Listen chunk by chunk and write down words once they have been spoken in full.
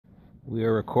We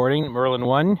are recording Merlin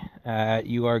One.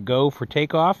 You are go for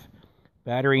takeoff.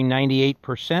 Battery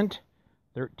 98%.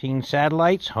 13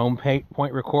 satellites. Home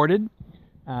point recorded.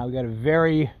 We got a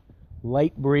very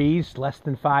light breeze, less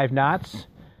than 5 knots.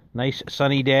 Nice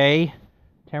sunny day.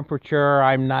 Temperature,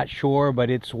 I'm not sure, but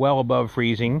it's well above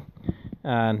freezing.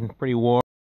 Pretty warm.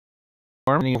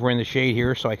 Over in the shade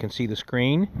here so I can see the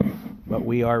screen. But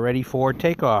we are ready for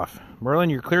takeoff. Merlin,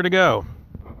 you're clear to go.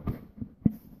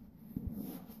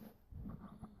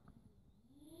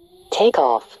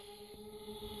 Takeoff.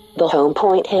 The home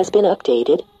point has been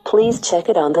updated. Please check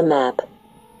it on the map.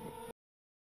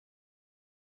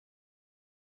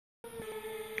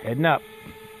 Heading up.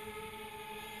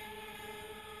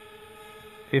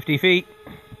 50 feet.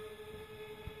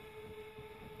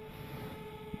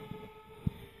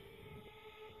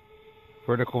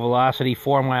 Vertical velocity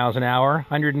 4 miles an hour,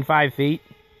 105 feet.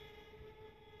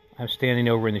 I'm standing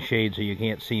over in the shade so you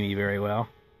can't see me very well.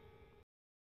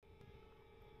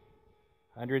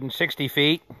 160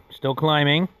 feet, still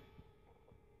climbing.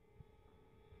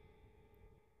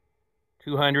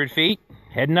 200 feet,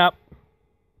 heading up.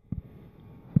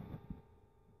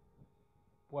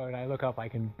 Boy, when I look up, I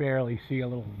can barely see a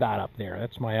little dot up there.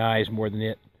 That's my eyes more than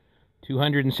it.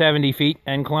 270 feet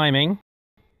and climbing.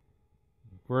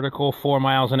 Vertical 4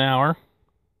 miles an hour.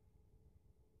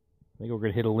 I think we're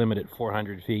going to hit a limit at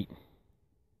 400 feet.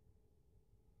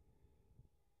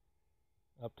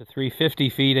 Up to 350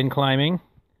 feet and climbing.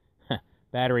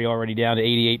 Battery already down to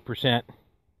 88%.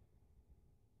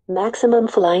 Maximum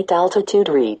flight altitude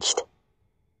reached.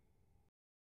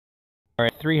 We're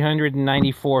at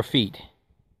 394 feet.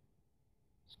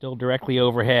 Still directly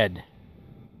overhead.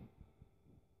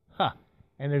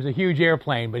 And there's a huge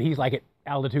airplane, but he's like at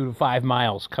altitude of 5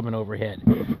 miles coming overhead.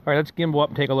 All right, let's gimbal up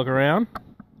and take a look around.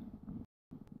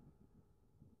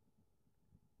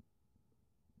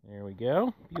 There we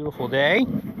go. Beautiful day.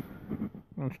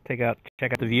 Let's check out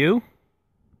the view.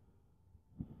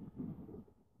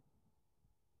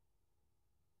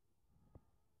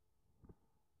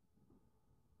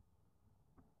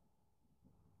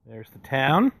 There's the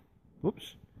town.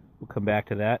 Whoops. We'll come back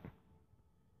to that.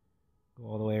 Go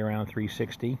all the way around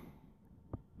 360.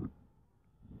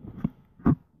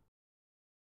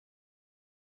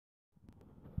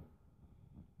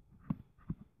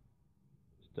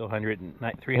 Still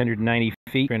 390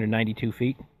 feet, 392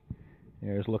 feet.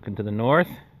 There's looking to the north.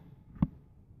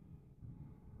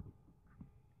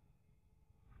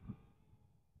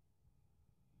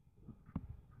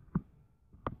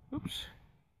 Oops.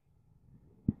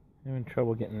 Having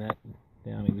trouble getting that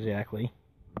down exactly.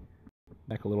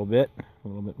 Back a little bit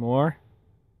more.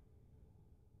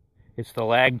 It's the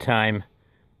lag time.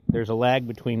 There's a lag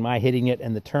between my hitting it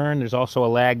and the turn. There's also a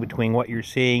lag between what you're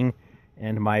seeing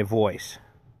and my voice.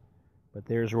 But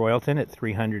there's Royalton at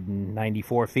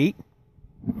 394 feet.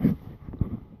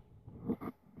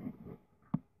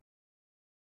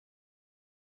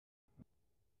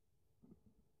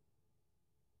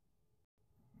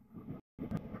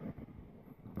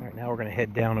 All right, now we're going to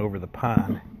head down over the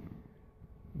pond.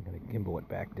 I'm going to gimbal it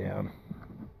back down.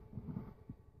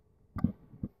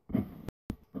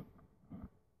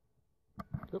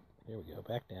 Oop, here we go,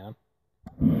 back down.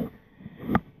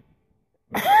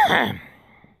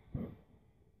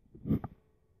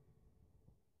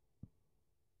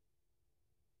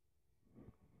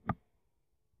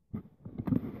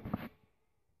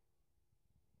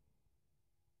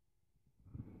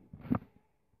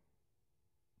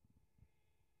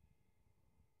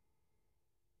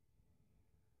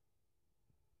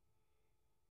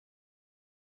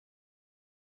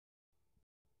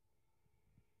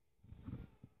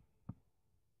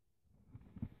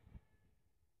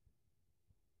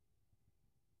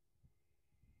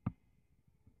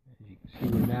 As you can see,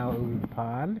 we're now over the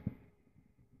pond.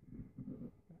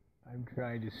 I'm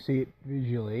trying to see it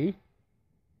visually.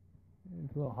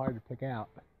 It's a little hard to pick out.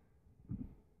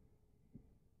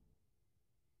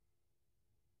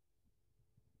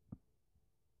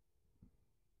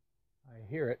 I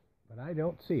hear it, but I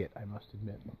don't see it, I must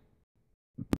admit.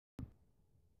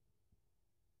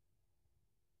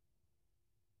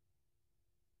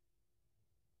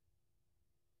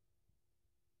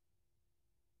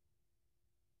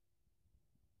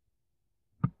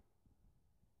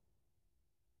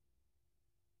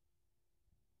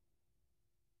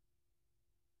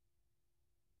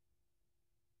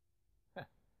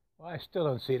 Well, I still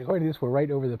don't see it. According to this, we're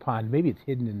right over the pond. Maybe it's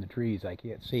hidden in the trees. I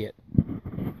can't see it.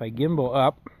 If I gimbal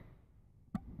up,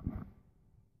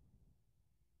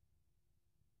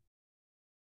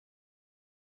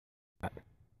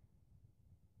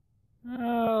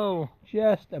 oh,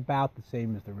 just about the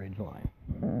same as the ridge line.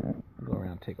 go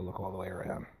around and take a look all the way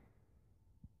around.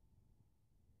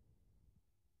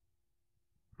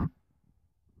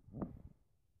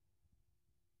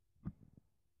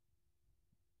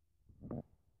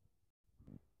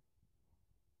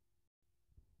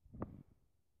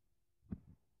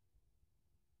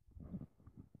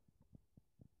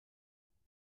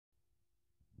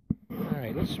 All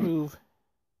right, let's move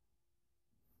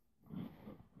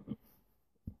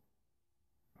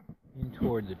in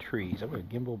toward the trees. I'm going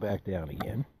to gimbal back down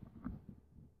again.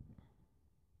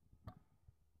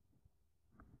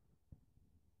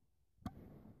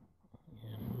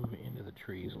 And move into the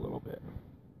trees a little bit.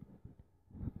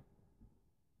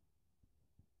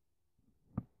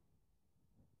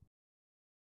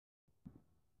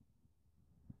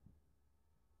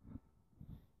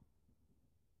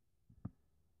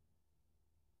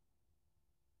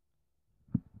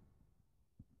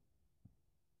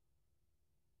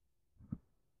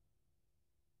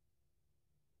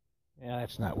 Yeah,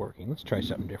 that's not working. Let's try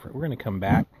something different. We're going to come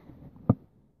back.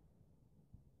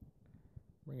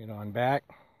 Bring it on back.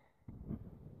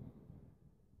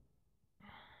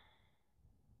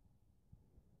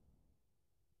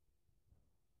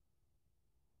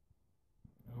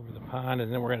 Over the pond,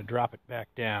 and then we're going to drop it back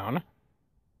down.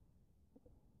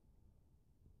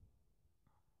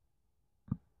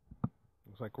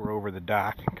 Looks like we're over the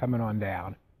dock, coming on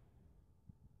down.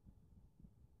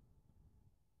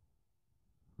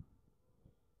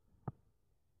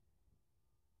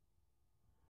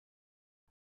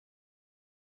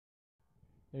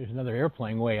 There's another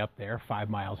airplane way up there, 5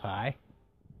 miles high.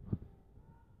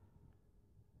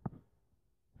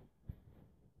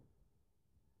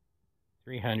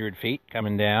 "300 feet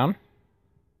coming down.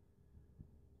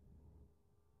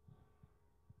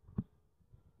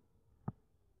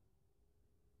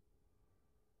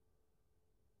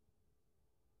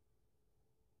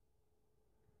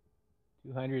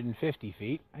 "250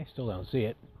 feet. I still don't see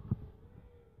it.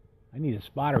 I need a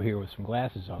spotter here with some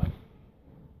glasses on.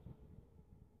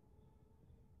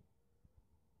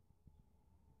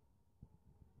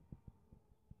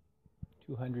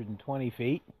 "220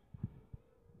 feet.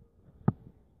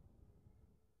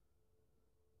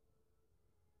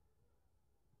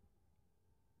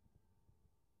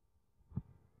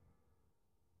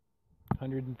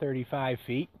 "135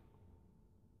 feet.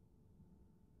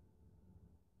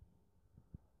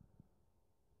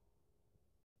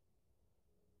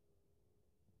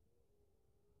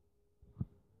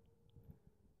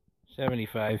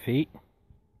 "75 feet.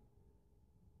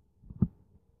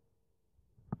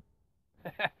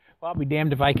 Well, I'll be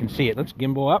damned if I can see it. Let's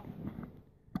gimbal up.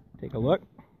 Take a look.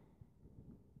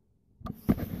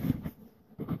 Looks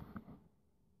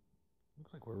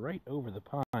like we're right over the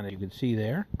pond, as you can see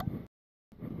there.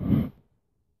 There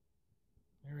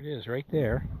it is, right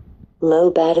there.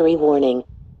 Low battery warning.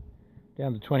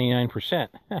 Down to 29%.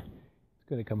 It's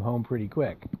going to come home pretty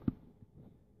quick.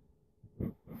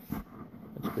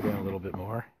 Let's go down a little bit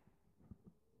more.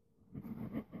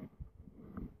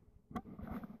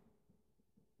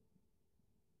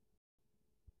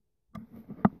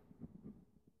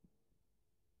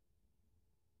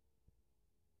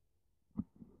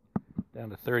 Down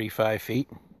to 35 feet.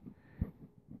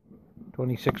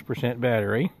 26%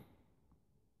 battery.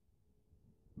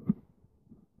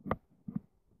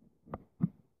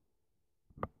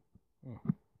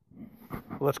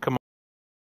 Let's come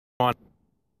on.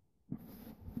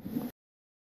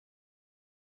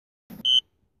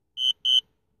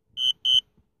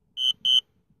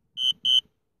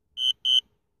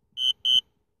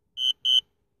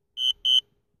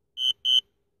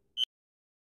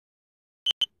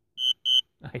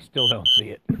 I still don't see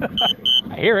it.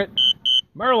 I hear it.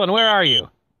 Merlin, where are you?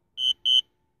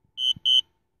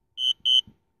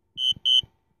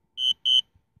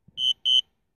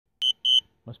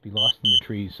 Must be lost in the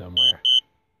trees somewhere.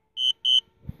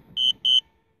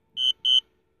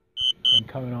 And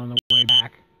coming on the way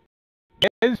back.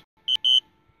 It is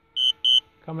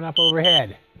coming up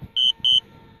overhead.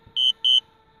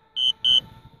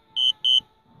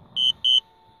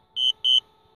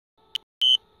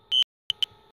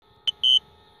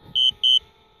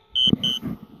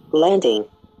 Landing.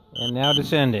 And now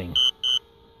descending.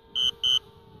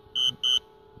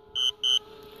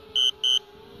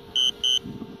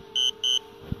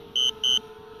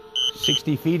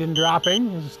 "60 feet and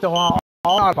dropping. This is still on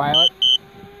autopilot.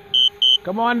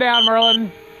 Come on down,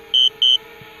 Merlin.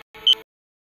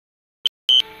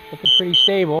 Looking pretty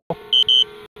stable.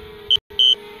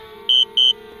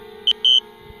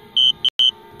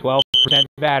 12%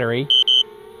 battery.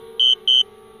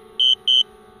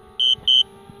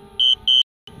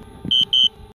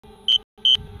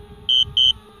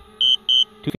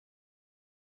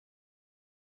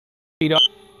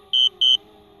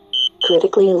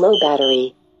 Critically low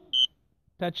battery.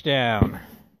 Touchdown.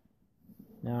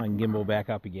 Now I can gimbal back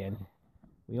up again.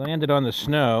 We landed on the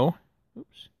snow.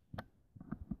 Oops.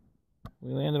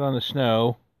 We landed on the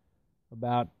snow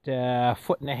about a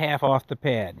foot and a half off the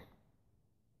pad.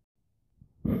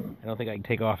 I don't think I can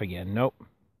take off again. Nope.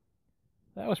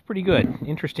 That was pretty good.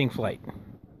 Interesting flight.